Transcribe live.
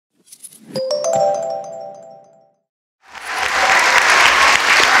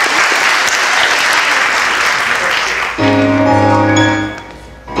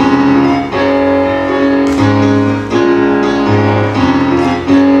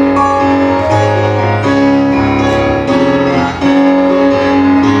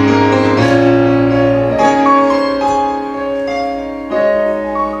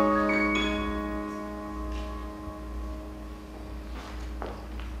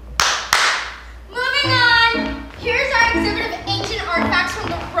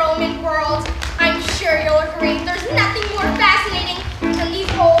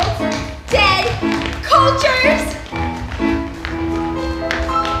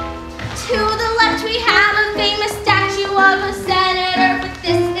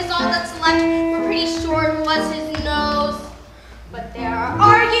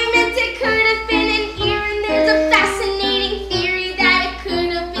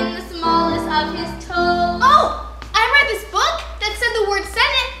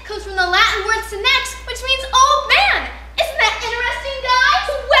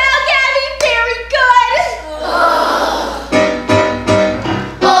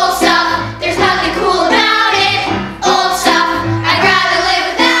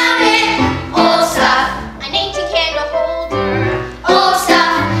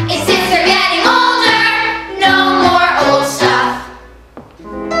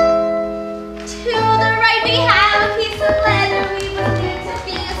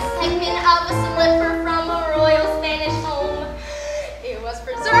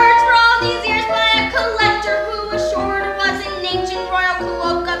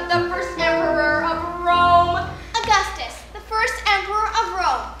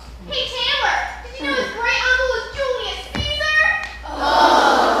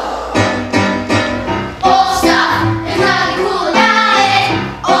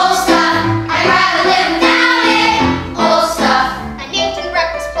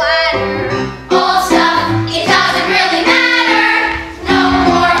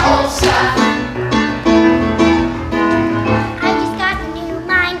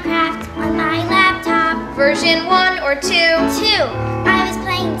Trojan 1 or 2? 2. I was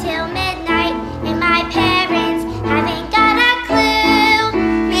playing till midnight, and my parents haven't got a clue.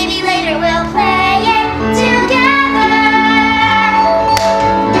 Maybe later we'll play it together.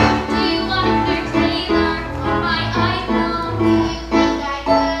 Do you like their Taylor or my iPhone? Do you think I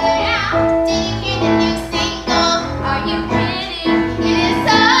could? Yeah. Do you hear the new single? Are you kidding? It is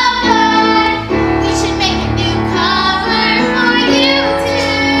so good. We should make a new cover for you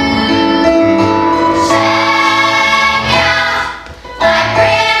too. Check out my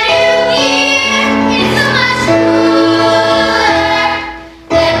brand new gear. It's so much cooler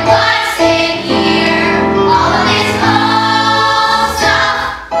than what's in here. All of this old stuff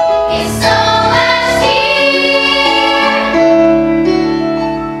is so much dear.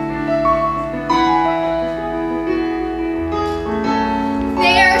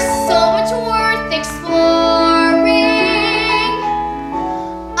 There's so much worth exploring.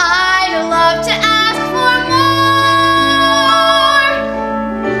 I'd love to ask for more,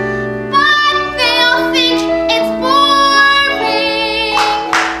 but they'll think it's boring.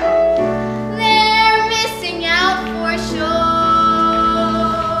 They're missing out for sure.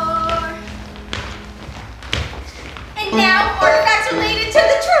 And now, artifacts related to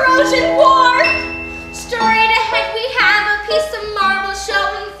the Trojan War. Straight ahead, we have a piece of marble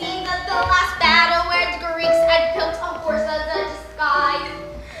showing scenes of the last battle where the Greeks had built a horse as a disguise.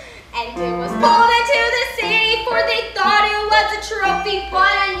 And it was pulled into the city, for they thought it was a trophy.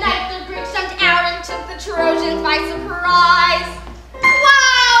 But at night, the Greeks jumped out and took the Trojans by surprise.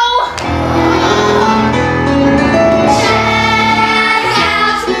 Wow! Check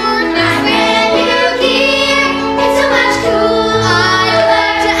out my brand new gear. It's so much cooler. I'd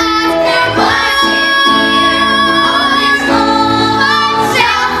love to ask them what's in here. All this old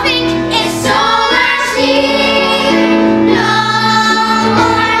stuff think it's so much dear. No,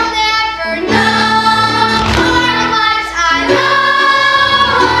 I'll never know how much I love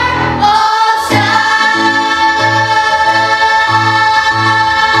old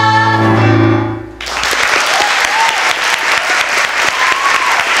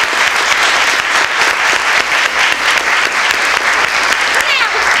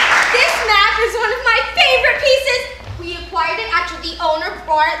This map is one of my favorite pieces. We acquired it after the owner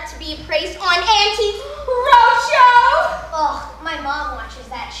brought it to be appraised on Auntie's Roadshow. Ugh, my mom watches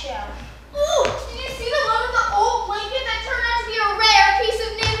that show. Ooh, did you see the one with the old blanket that turned out to be a rare piece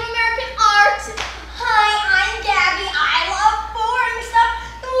of Native American art? Hi, I'm Gabby. I love boring stuff.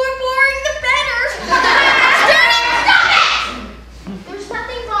 The more boring, the better. Stop it! There's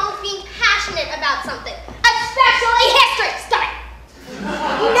nothing wrong with being passionate about something, especially history. Stop it!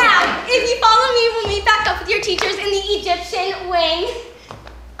 Now, if you follow me, we'll meet back up with your teachers in the Egyptian wing.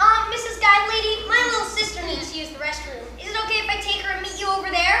 Mrs. Guide Lady, my little sister needs to use the restroom. Is it okay if I take her and meet you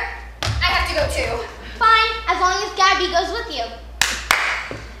over there? I have to go too. Fine, as long as Gabby goes with you.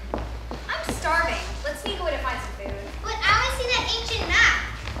 I'm starving. Let's sneak away to find some food. But I want to see that ancient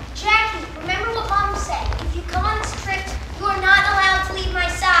map. Jackie, remember what Mom said. If you come on this trip, you are not allowed to leave my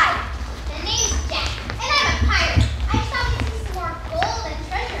side. The name's Jack, and I'm a pirate. I just thought we'd see some more gold and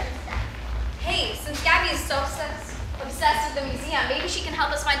treasure and stuff. Hey, since Gabby is so obsessed with the museum, maybe she can help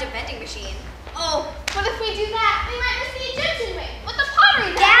us find a vending machine. Oh, but if we do that, we might miss the Egyptian wing with the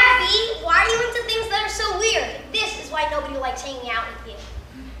pottery. Gabby, why are you into things that are so weird? This is why nobody likes hanging out with you.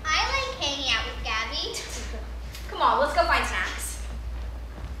 I like hanging out with Gabby. Come on, let's go find snacks.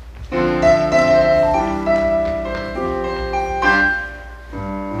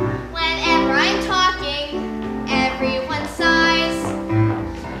 Whenever I'm talking, everyone sighs,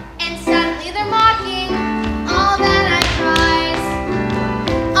 and suddenly they're mocking all that I tries.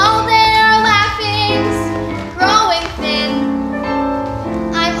 All their laughing's growing thin.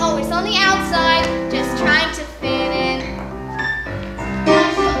 I'm always on the outside, just trying to fit in. My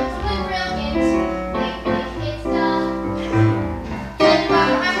shoulders look brilliant, they think it's dull. And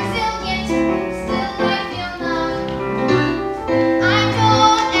while I'm resilient, still I feel numb. I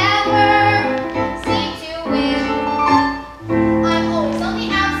don't ever seem to win. I'm always on the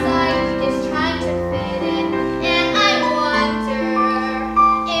outside, just trying to fit in. And I wonder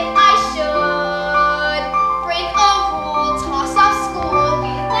if I should break a rule, toss off school,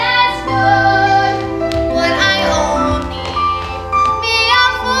 be less good. Would I only be a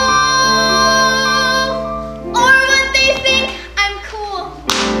fool? Or would they think I'm cool?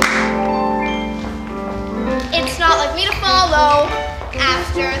 It's not like me to follow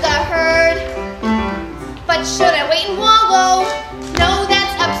after the herd. But should I wait and wallow? No,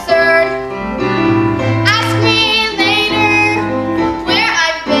 that's absurd. Ask me later where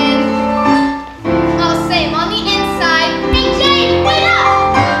I've been. I'll say I'm on the inside. Hey Jane, wait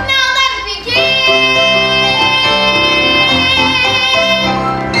up! Now let's begin!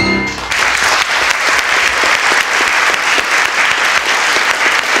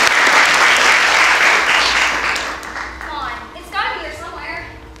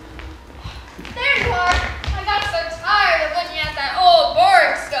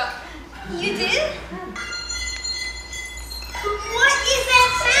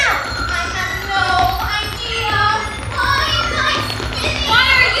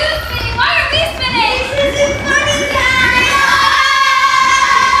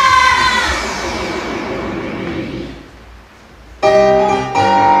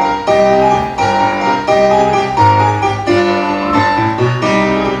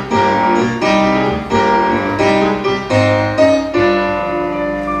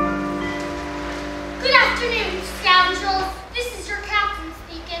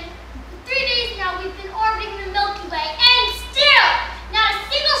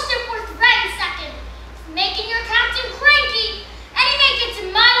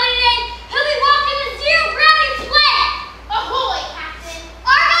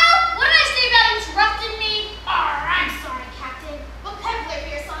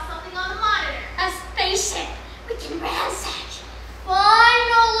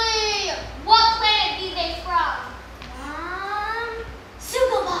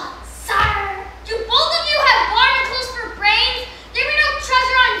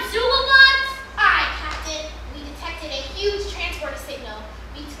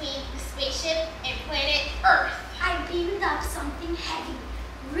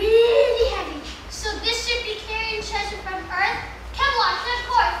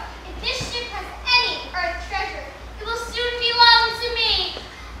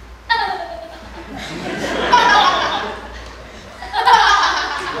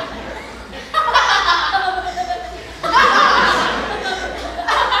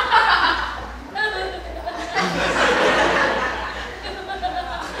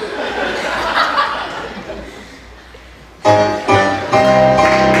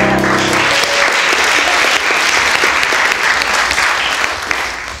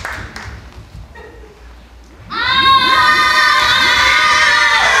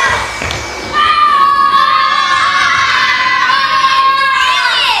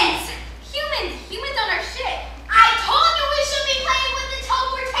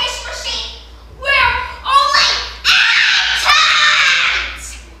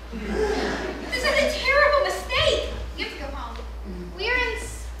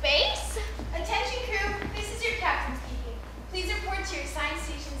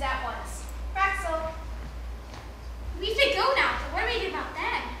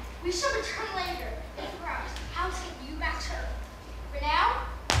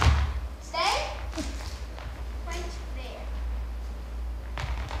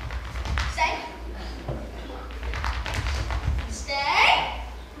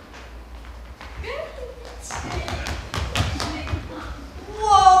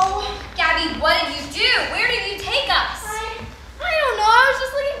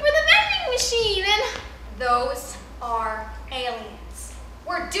 Those are aliens.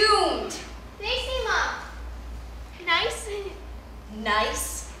 We're doomed. They seem nice.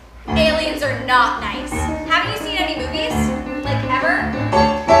 Nice? Aliens are not nice. Haven't you seen any movies? Like ever?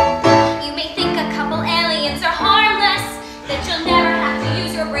 You may think a couple aliens are harmless, that you'll never have to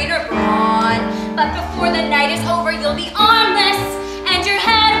use your brain or brawn. But before the night is over, you'll be armless, and your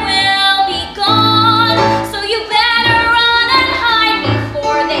head will be gone. So you better run and hide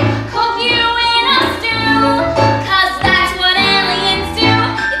before they cook you in a stew. 'Cause that's what aliens do.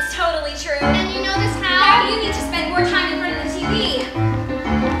 It's totally true. And you know this how? Yeah, you need to spend more time in front of the TV.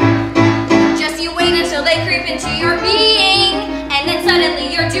 Just you wait until they creep into your being, and then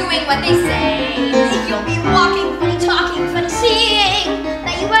suddenly you're doing what they say. You'll be walking, funny talking, funny seeing,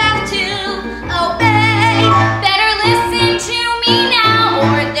 that you have to obey. Better listen to me now,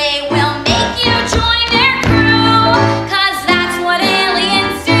 or they will make you join their crew. 'Cause that's what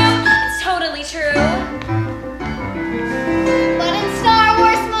aliens do. It's totally true. But in Star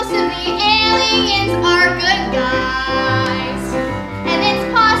Wars, most of the aliens are good guys. And it's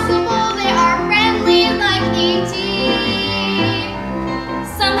possible they are friendly like E.T.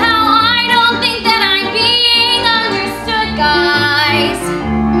 Somehow I don't think that I'm being understood, guys.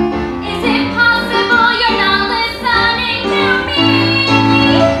 Is it possible you're not listening to me?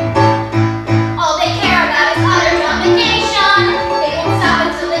 All they care about is utter domination. They won't stop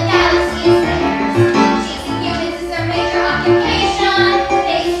until the galaxy is theirs. Chasing humans is their major occupation.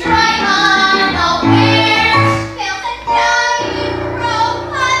 They strike unawares. They'll tell you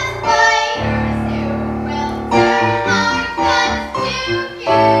robot fighters who will turn our guns to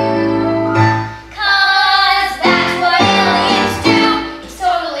you. 'Cause that's what aliens do. It's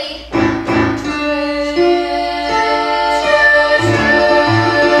totally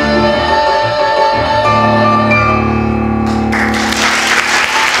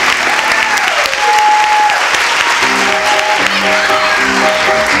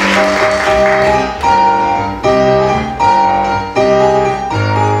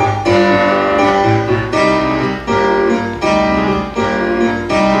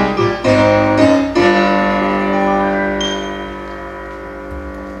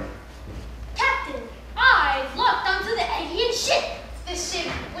Captain, I've looked onto the alien ship. The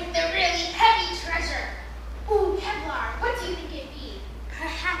ship with the really heavy treasure. Ooh, Kevlar, what do you think it'd be?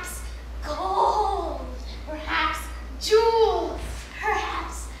 Perhaps gold. Perhaps jewels.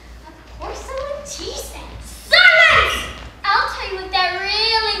 Perhaps a porcelain tea set. Silence! I'll tell you what that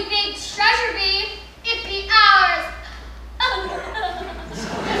really big treasure be. It'd be ours.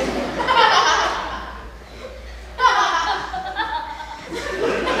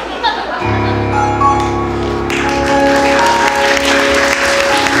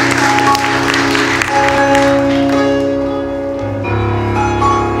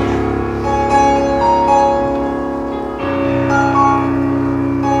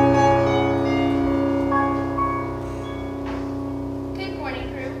 Good morning,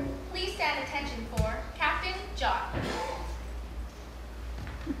 crew. Please stand attention for Captain John.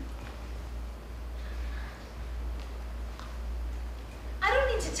 I don't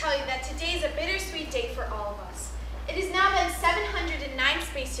need to tell you that today is a bittersweet day for all of us. It has now been 709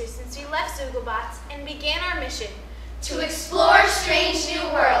 space years since we left Zooglebots and began our mission To explore strange new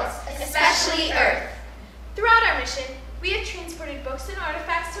worlds, especially Earth. Throughout our mission, we have transported books and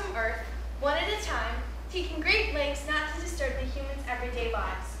artifacts from Earth, one at a time, taking great lengths not to disturb the humans' everyday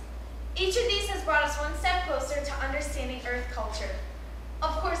lives. Each of these has brought us one step closer to understanding Earth culture.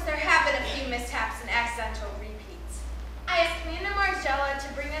 Of course, there have been a few mishaps and accidental repeats. I asked Commander Margella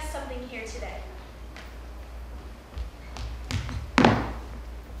to bring us something here today.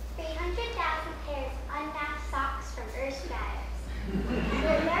 300,000 pairs of unmatched socks from Earth's shadows.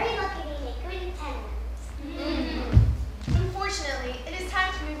 We're very lucky to make good attendants. Unfortunately, it is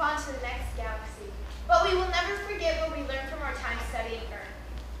time to move on to the next galaxy, but we will never forget what we learned from our time studying Earth.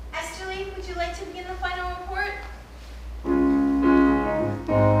 Esterly, would you like to begin the final report?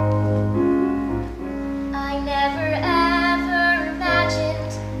 I never ever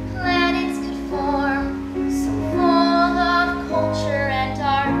imagined planets could form so full of culture and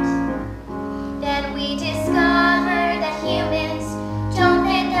art. Then we discovered that humans don't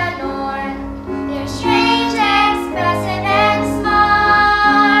fit that norm. They're strange, expressive, and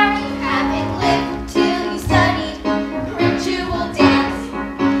smart. You haven't lived till you studied ritual dance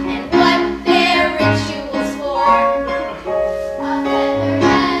and what their rituals for.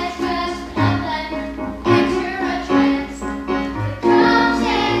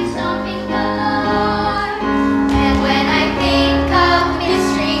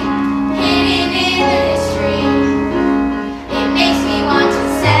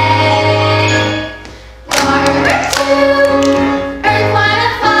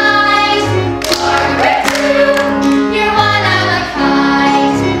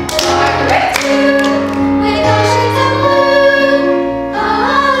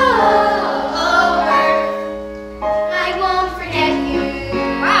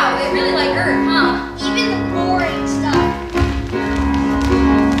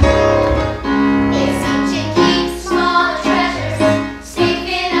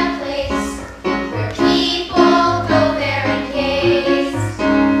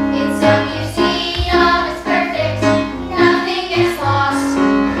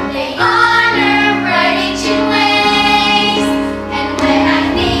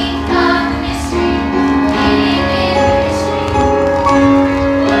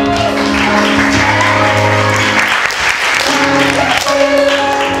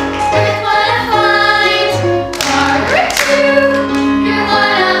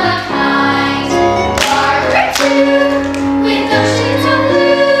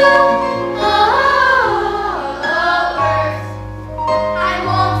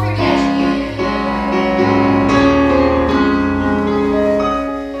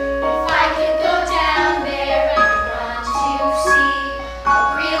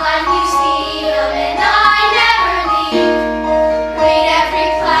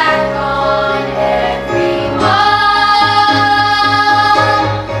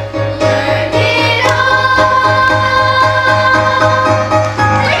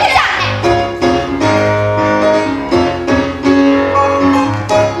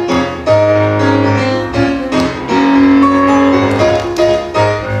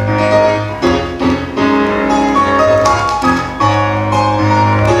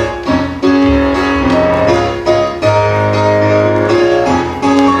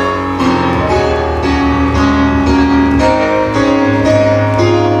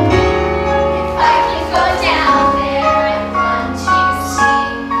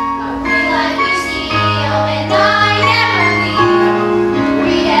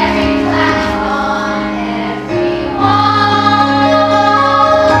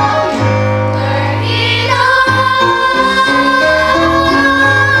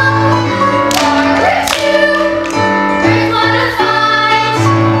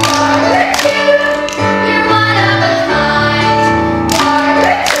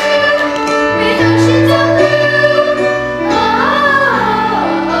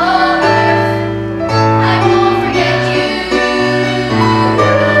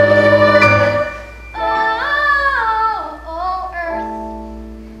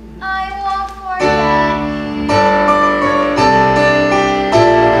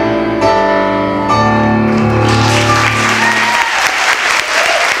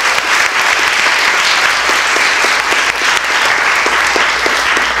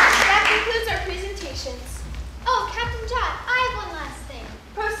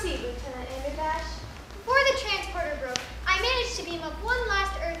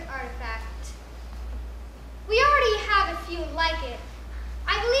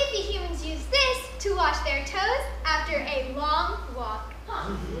 to wash their toes after a long walk.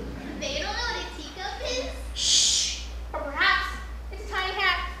 Huh. They don't know what a teacup is? Shh! Or perhaps it's a tiny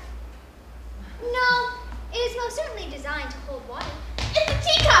hat. No, it is most certainly designed to hold water. It's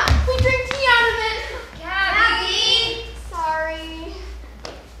a teacup! We drink tea out of it! Gabby! Sorry.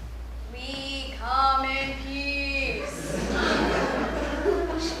 We come in peace.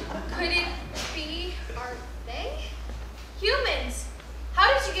 Could it be Are they? humans? How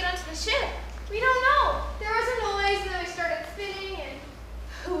did you get onto the ship? We don't know. There was a noise and then I started spinning and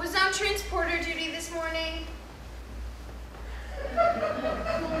Who was on transporter duty this morning?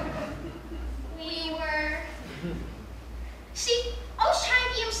 we were See, I was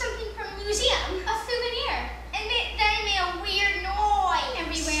trying to give him something from the museum. a souvenir. And then he made a weird noise. And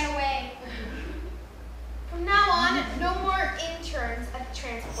we ran away. From now on, no more interns at the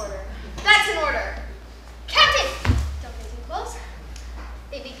transporter. That's an order. Captain! Don't get too close.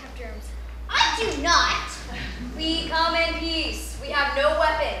 They may have germs. I do not. We come in peace. We have no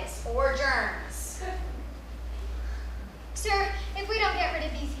weapons or germs. Sir, if we don't get rid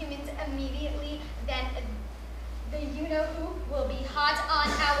of these humans immediately, then the you-know-who will be hot on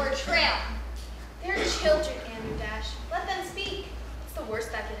our trail. They're children, Andrew Dash. Let them speak. It's the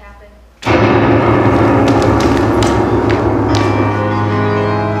worst that could happen.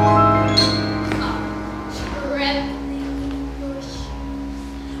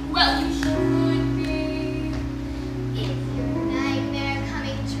 Well, you should be. Is your nightmare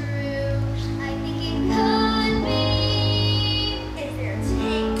coming true? I think it could be. Is there a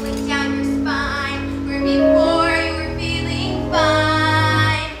tingling down your spine? Or before you were feeling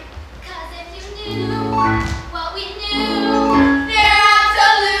fine? 'Cause if you knew what we knew, there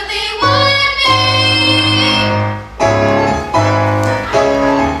absolutely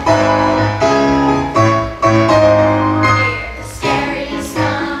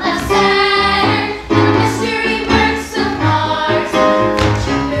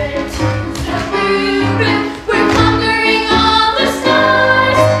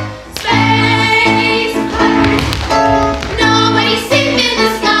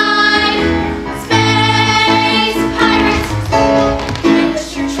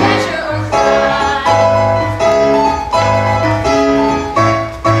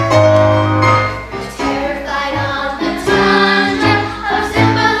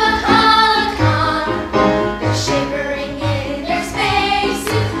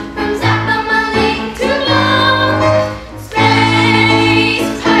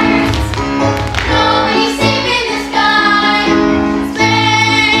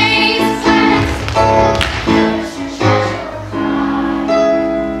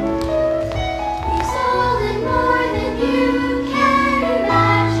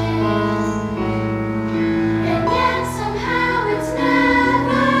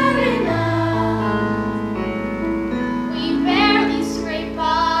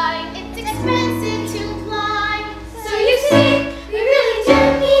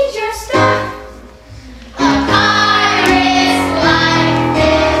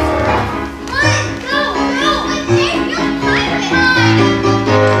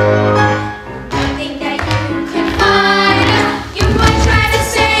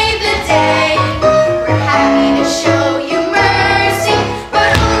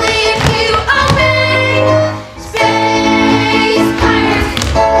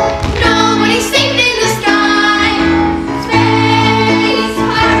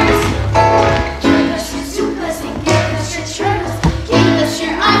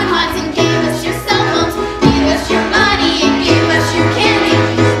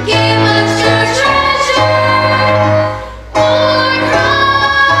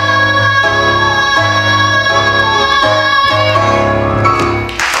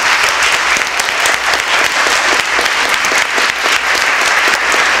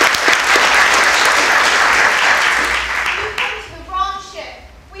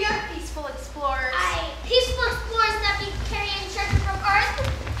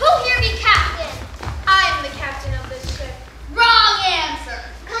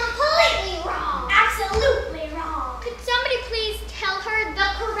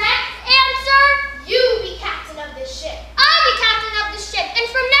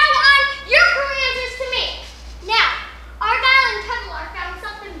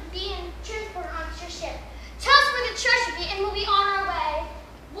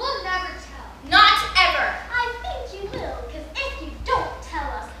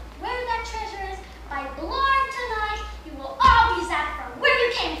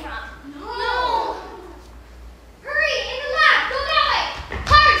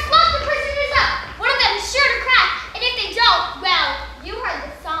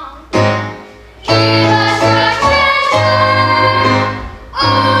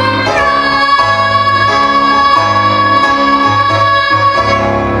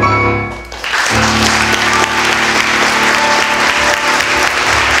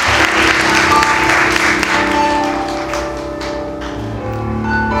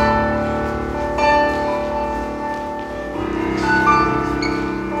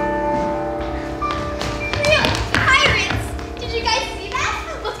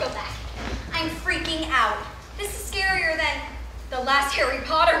freaking out. This is scarier than the last Harry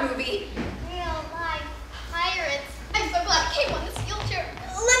Potter movie. Real life pirates. I'm so glad I came on this field trip.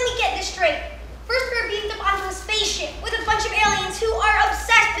 Let me get this straight. First we were beamed up onto a spaceship with a bunch of aliens who are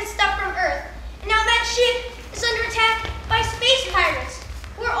obsessed with stuff from Earth. And now that ship is under attack by space pirates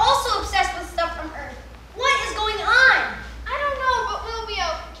who are also obsessed with stuff from Earth. What is going on? I don't know, but we'll be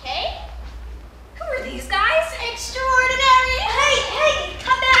okay. Who are these guys? Extraordinary. Hey,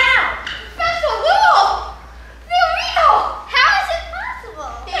 cut that out. That's a little. They're real. How is it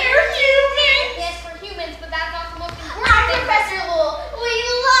possible? They're human. Yes, we're humans, but that's not the most important I'm thing. Professor Lowell. We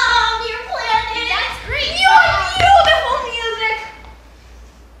love your planet. That's great. Your beautiful music.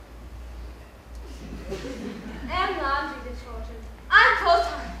 And laundry detergent. I'm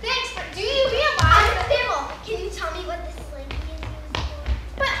Cloton. Thanks, but do you realize I'm that Bill. Can you tell me what this slinky is used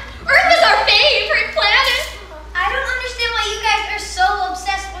for? but Earth is our favorite planet? I don't understand why you guys are so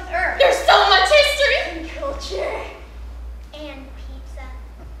obsessed with Earth. There's so much history. Culture. And pizza.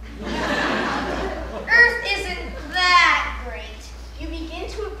 Earth isn't that great. You begin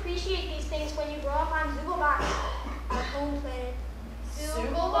to appreciate these things when you grow up on Zooglebox, our home planet.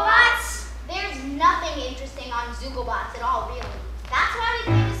 Zooglebots? There's nothing interesting on Zooglebots at all, really. That's why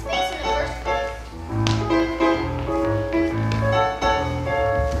we came to space in the first place.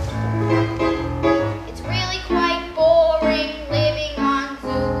 It's really quite boring living on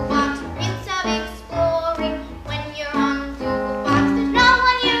Zooglebots. It's of exploring. When you're on Zooglebots, there's no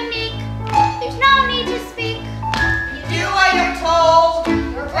one unique. There's no need to speak. You do what you're told.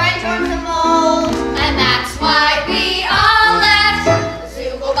 Your brain turns to mold. And that's why we all left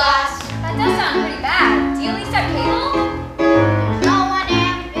Zooglebots. That does sound pretty bad. Do you at least have cable? There's no one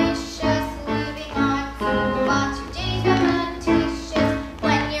ambitious living on Zooglebots. Your days are fictitious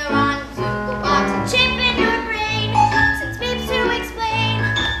when you're on Zooglebots. A chip in your brain sends beeps to explain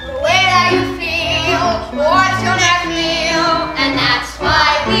the way that you feel, what's your next meal, and that's why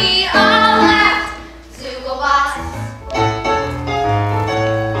we all left Zooglebots.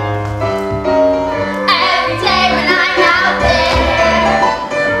 Every day when I'm out there,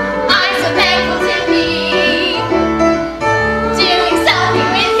 I'm so thankful to be doing something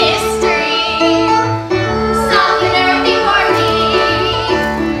with history, something earthy for me.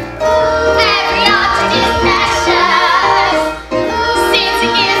 Every object is precious, since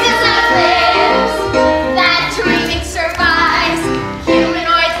it gives us a glimpse that dreaming survives.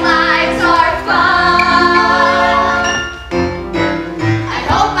 Humanoid lives are fun. I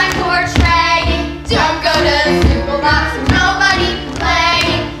hope I'm portraying. Don't go to Zooglebots, there's nobody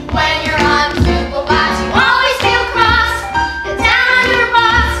playing. When you're on Zooglebots, you always feel cross. And down on your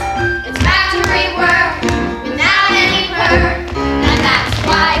boss, it's factory work without any perk. And that's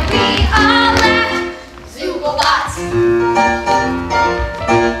why we all left Zooglebots.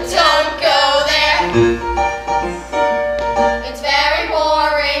 Don't go there. It's very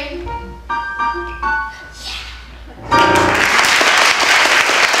boring.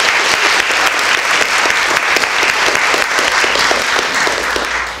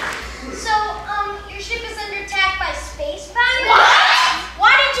 So, your ship is under attack by space pirates? What?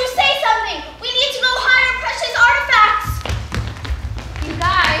 Why didn't you say something? We need to go hide our precious artifacts. You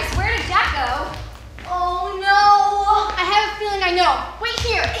guys, where did Jack go? Oh no! I have a feeling I know. Wait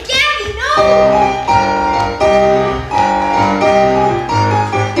here. Gabby, no!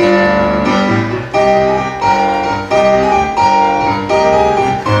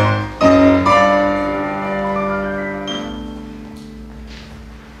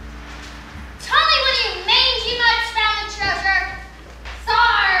 Tell me when you mangy much found the treasure.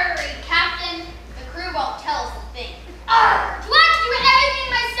 Sorry, Captain. The crew won't tell us a thing. Arr! Do I have to do everything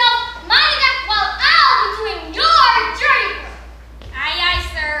myself? Mind that while I'll be doing your dirty work. Aye, aye,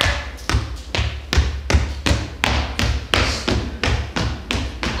 sir.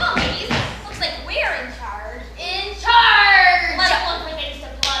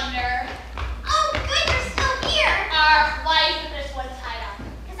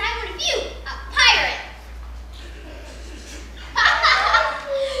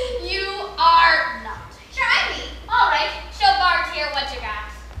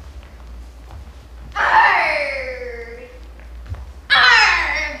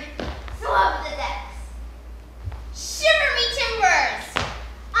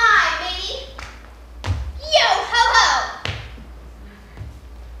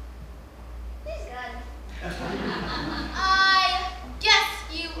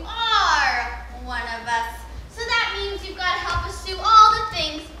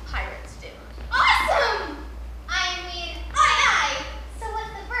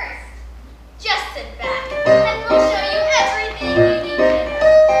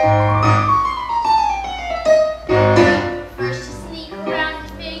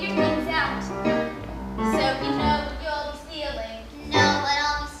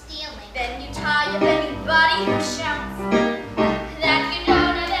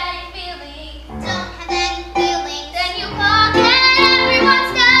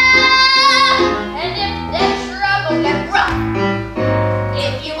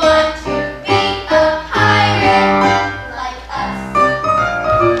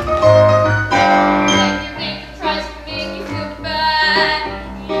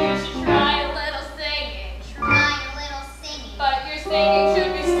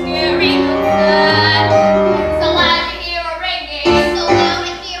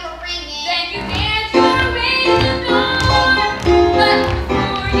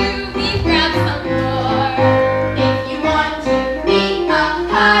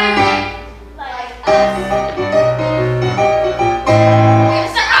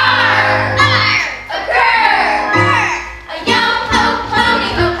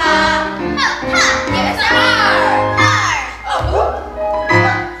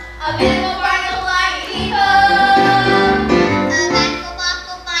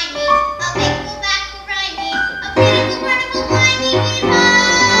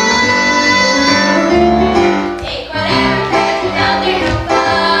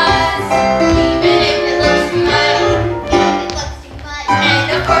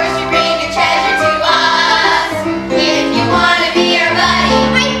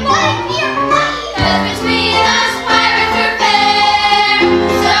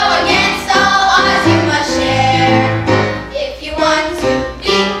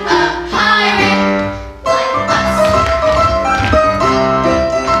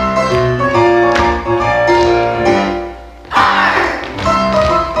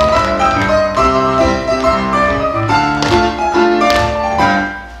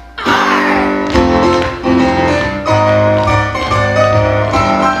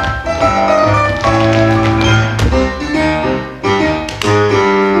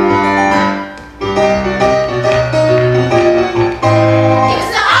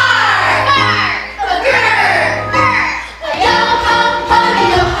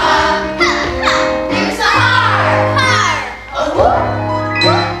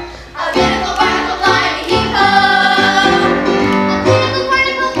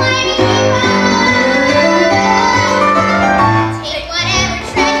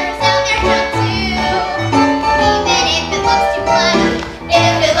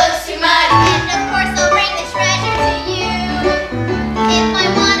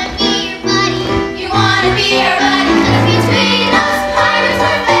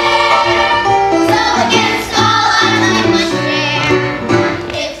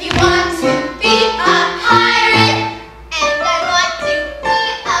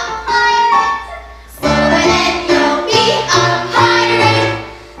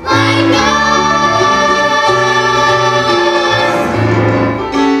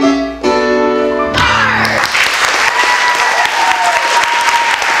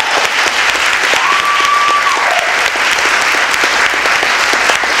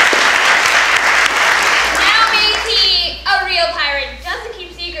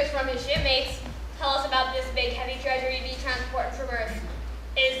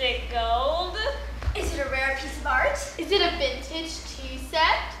 Is it a vintage tea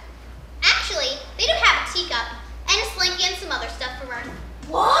set? Actually, they do have a teacup and a slinky and some other stuff from Earth.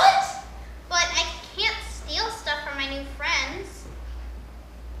 What? But I can't steal stuff from my new friends.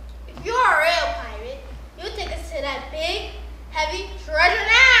 If you're a real pirate, you would take us to that big, heavy treasure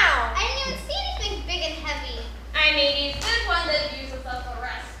now. I didn't even see anything big and heavy. I made this good one that uses up the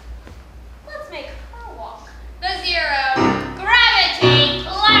rest. Let's make her walk. The zero gravity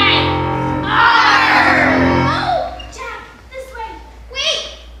plank. Arr! Oh, Jack, this way.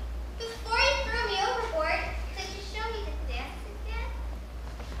 Wait! Before you threw me overboard, could you show me the dance again?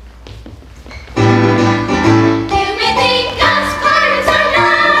 You may think us pirates are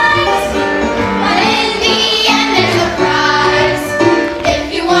nice, but in the end there's a prize. If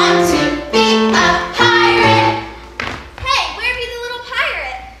you want to be a pirate. Hey, where be the little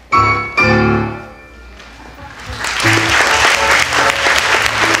pirate?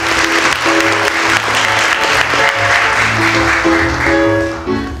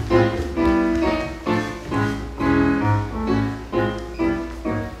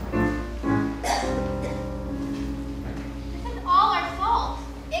 This is all our fault.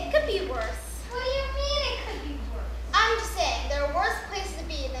 It could be worse. What do you mean it could be worse? I'm just saying, there are worse places to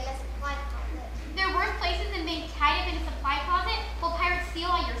be than a supply closet. There are worse places than being tied up in a supply closet while pirates steal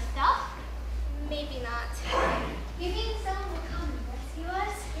all your stuff? Maybe not. You mean someone will come and rescue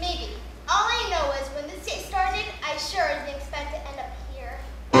us? Maybe. All I know is when this day started, I sure didn't expect to end up here.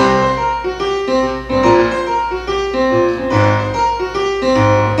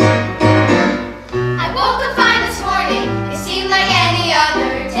 I woke up fine this morning. It seemed like any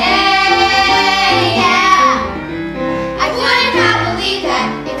other day. Yeah, I wouldn't have believed that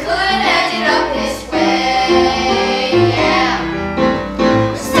it could have ended up this way. Yeah,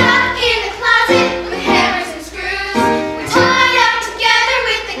 we're stuck in the closet with hammers and screws. We're tied up together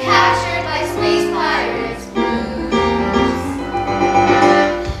with the captured by space pirates blues.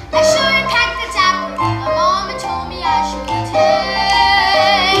 I should have packed the tablet. My mama told me I should take.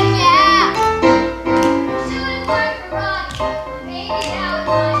 Yeah. Should've learned karate, maybe now it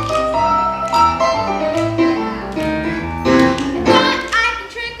might be I thought I could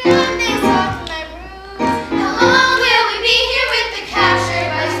trick on this off my roots. How long will we be here with the captured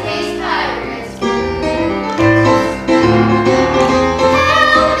by space pirates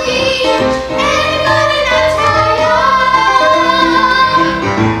Help me, anybody not tired?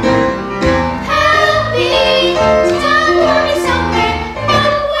 Help me, teleport me somewhere,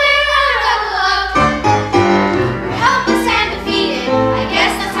 nowhere out of luck. We're helpless and defeated. I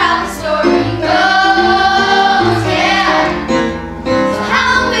guess that's how the story goes. Yeah. So how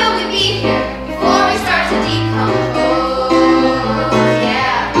long will we be here before we start to decompose?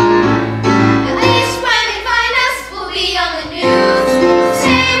 Yeah. At least when they find us, we'll be on the news.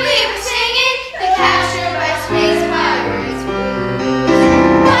 Say we were singing the captured by space pirates blues.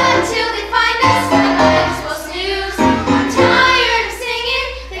 But until they find us, I might as well snooze. I'm tired of singing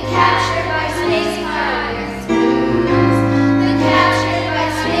the captured by space pirates blues. The captured by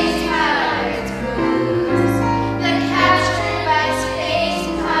space pirates blues. The captured by space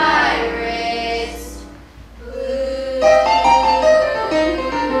pirates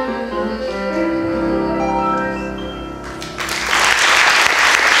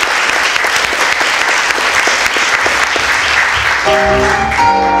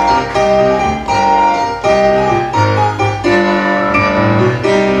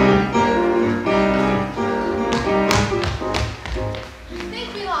I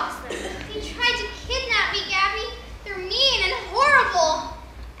think we lost them. They tried to kidnap me, Gabby. They're mean and horrible.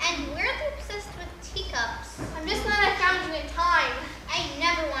 And weirdly obsessed with teacups. I'm just glad I found you in time. I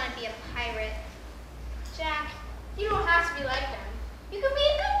never want to be a pirate. Jack, you don't have to be like them. You could be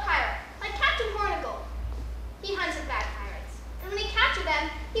a good pirate, like Captain Hornigold. He hunted bad pirates. And when he captured them,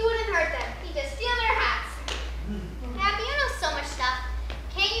 he wouldn't hurt them. He'd just steal their hats. Gabby, you know so much stuff.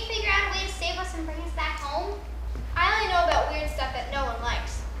 Can't you figure out a way to save us and bring us back home? I only know about weird stuff that no one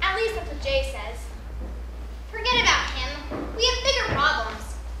likes. At least that's what Jay says. Forget about him. We have bigger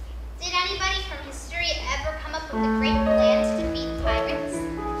problems. Did anybody from history ever come up with a great plan to defeat pirates?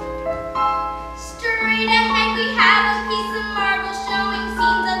 Straight ahead we have a piece of marble showing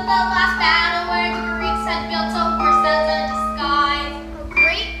scenes of the last battle where the Greeks had built a horse as a disguise. A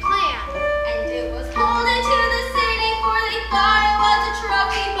great plan. And it was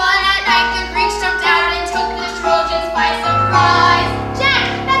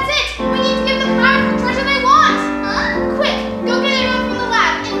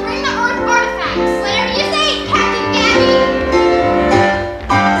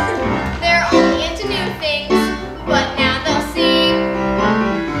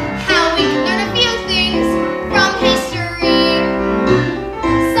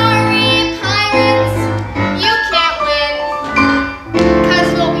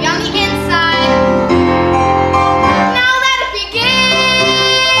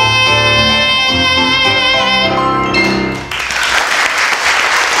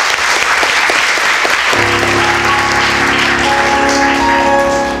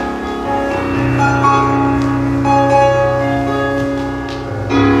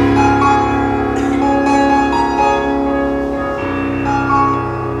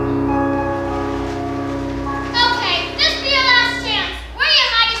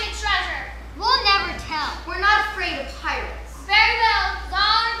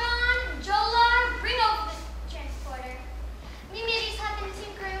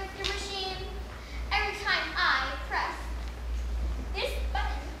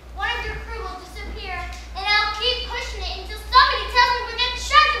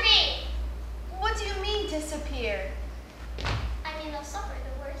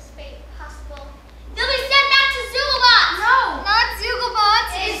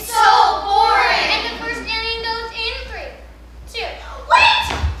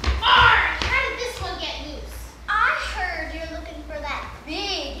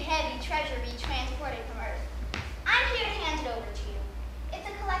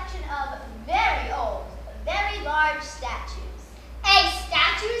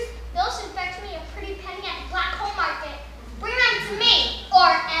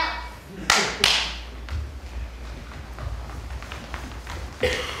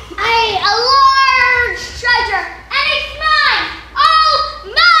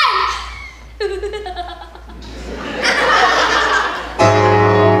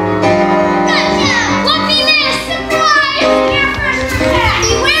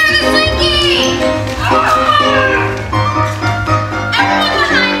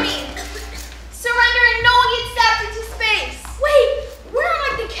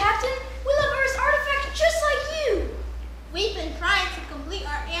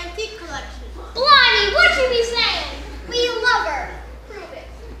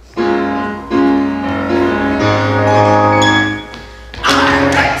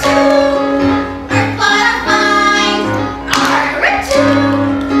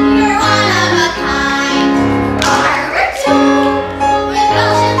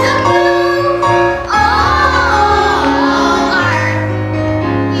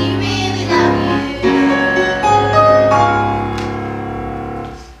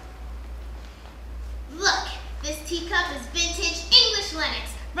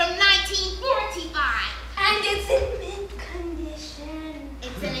It's in mint condition.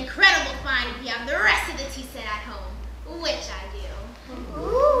 It's an incredible find if you have the rest of the tea set at home, which I do.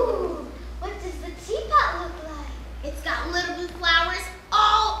 Ooh, what does the teapot look like? It's got little blue flowers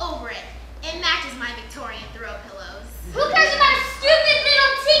all over it. It matches my Victorian throw pillows. Who cares about a stupid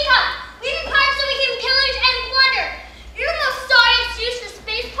little teacup? We need pirates so we can pillage and plunder. You're the most solid excuse for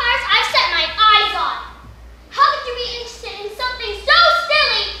space pirates I've set my eyes on. How could you be interested in something so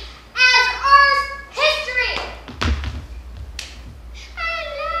silly as Earth's history? I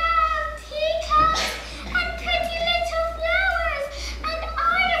love teacups and pretty little flowers and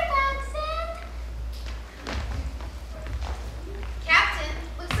artifacts and... Captain,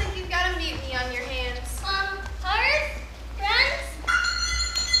 looks like you've got a mutiny on your hands. Pirates? Friends?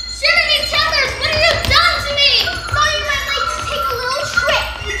 Shimmy Tillers, what have you done to me? Thought you might like to take a little trip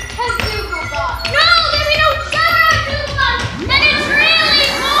with Casado Bob. No, there'll be no Casado, and it's really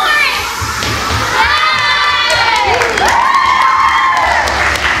boring.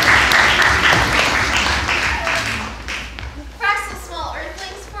 Fraxel small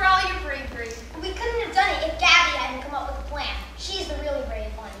earthlings, for all your bravery. We couldn't have done it if Gabby hadn't come up with a plan. She's the really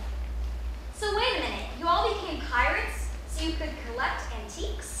brave one. So wait a minute, you all became pirates so you could collect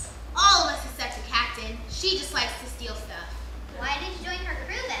antiques? All of us except the captain. She just likes to steal stuff. Why did you join her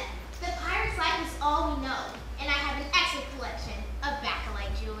crew then? The pirates' life is all we know, and I have an excellent collection of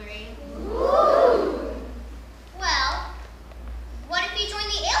bakelite jewelry. Well, what if you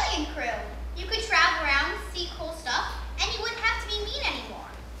joined the alien crew? You could travel around, see cool stuff, and you wouldn't have to be mean anymore.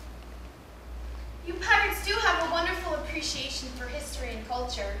 You pirates do have a wonderful appreciation for history and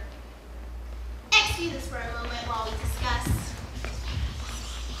culture. Excuse us for a moment while we discuss.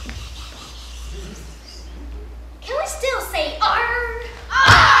 Can we still say arr?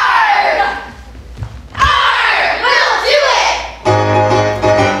 Arr! Arr! We'll do it!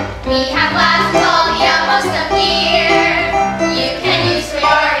 We have glasses all the utmost of gear. You can use for your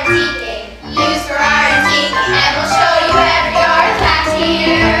antiquing. Use for our antiquing, and we'll show you every artifact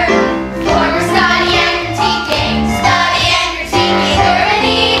here. For your study and critiquing, we're an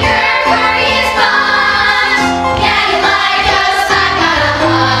eager, curious bunch. Yeah, you like us, I've got a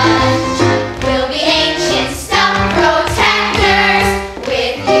hunch. We'll be ancient stuff protectors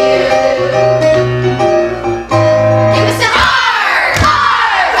with you. Give us an R,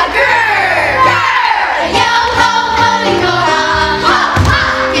 a grr, a yo ho ho, we go ha ha.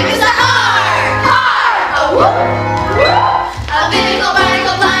 Give us an R, a whoop, a binnacle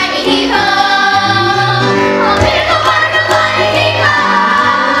barnacle blimey hee ho. A binnacle barnacle blimey hee ho.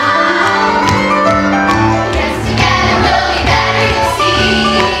 Yes, together we'll be better, you see.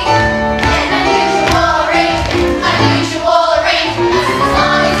 An unusual arrangement, as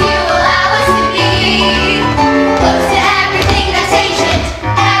long as you allow us to be. Close to everything that's ancient,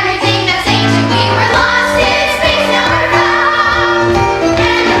 we were lost in space, now we're found.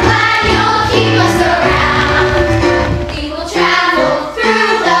 And I'm glad you'll keep us around. We will travel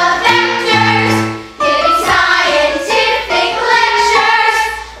through the vectors, giving scientific lectures.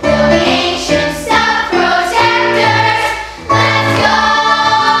 We'll be ancient stuff protectors. Let's go!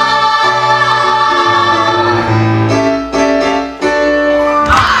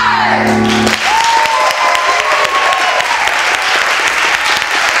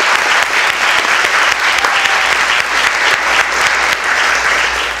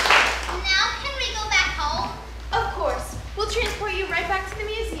 Now can we go back home? Of course, we'll transport you right back to the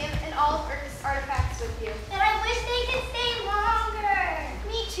museum and all of Earth's artifacts with you. But I wish they could stay longer.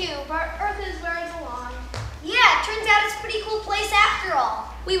 Me too, but Earth is where I belong. Yeah, it turns out it's a pretty cool place after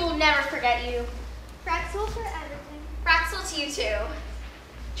all. We will never forget you. Fraxel for everything. Fraxel to you too.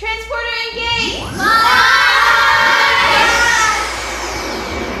 Transporter engaged!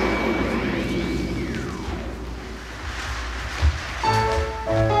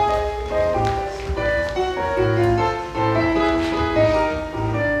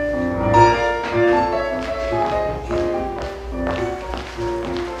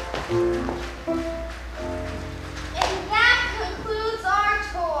 And that concludes our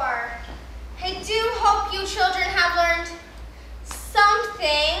tour. I do hope you children have learned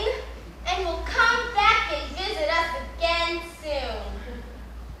something and will come back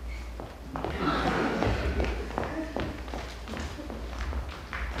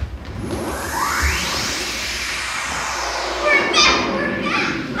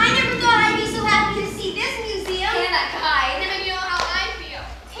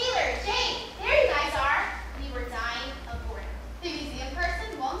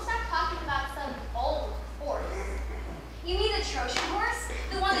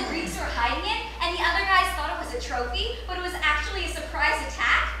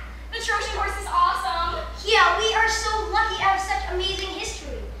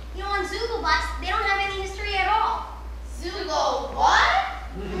go what?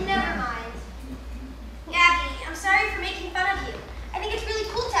 Never mind. Gabby, I'm sorry for making fun of you. I think it's really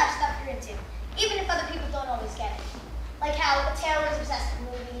cool to have stuff you're into, even if other people don't always get it. Like how Taylor's obsessed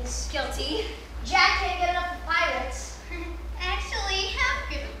with movies. Guilty. Jack can't get enough of pirates. Actually, I'm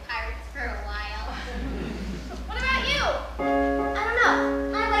good with pirates for a while. What about you? I don't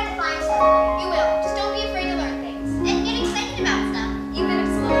know. I'd like to find something. You will. Just don't be afraid to learn things. And get excited about stuff. Even if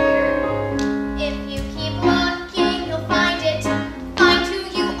it's a little weird. If you keep looking, you'll find it. Find who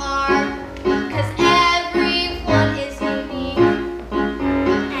you are, 'cause everyone is unique.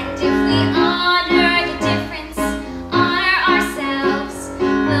 And if we honor the difference, honor ourselves,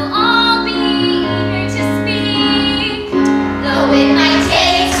 we'll all be eager to speak. Though it might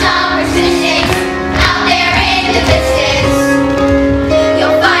take some persistence out there in the distance,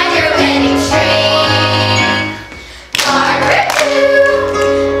 you'll find your winning streak. Margaret too,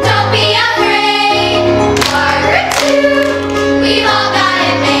 don't be afraid. Margaret too, we've all got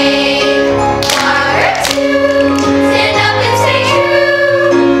it made. Margaret too, stand up and stay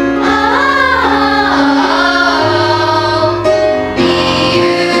true. Oh, be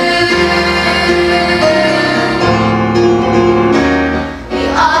you. We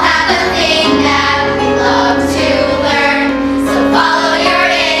all have a thing that we love to learn, so follow your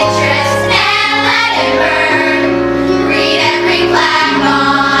interest and let it burn. Read every plaque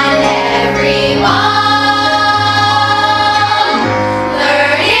on every wall.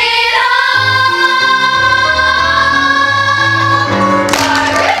 Learn it all.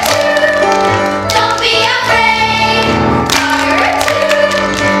 Margaret too, don't be afraid. Margaret too,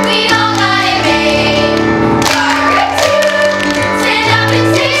 we all got it made. Margaret too, stand up and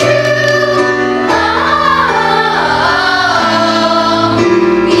stay true. Oh,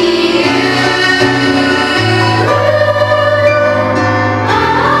 be you.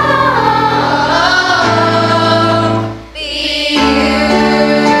 Oh, be you.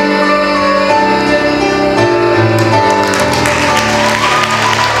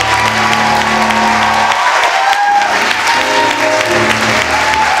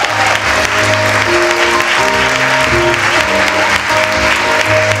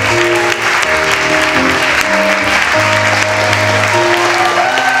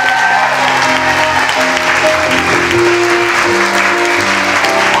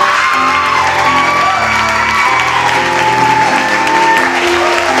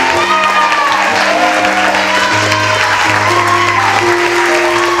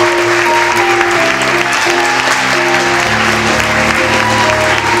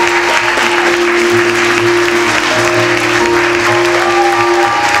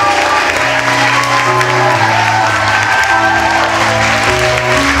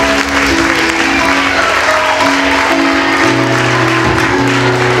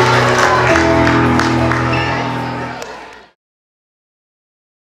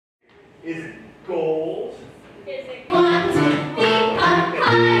 Is it gold? Want to be a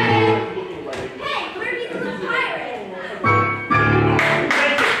pirate? Looking like it. Hey, where did you the pirate?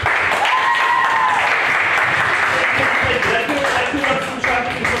 Thank you. Did I pull up some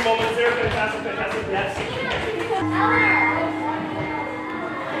traffic in some moments there? Fantastic, fantastic. Yes. I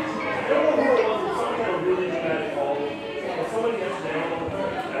don't know who it was, but someone had a really dramatic call. Somebody yesterday,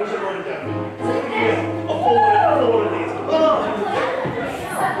 I wish I wrote it down. Somebody gave us a full one of these. Oh.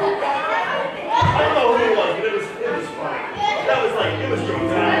 I don't know who it was, but it was fine. That was like, it was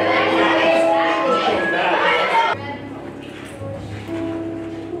dramatic.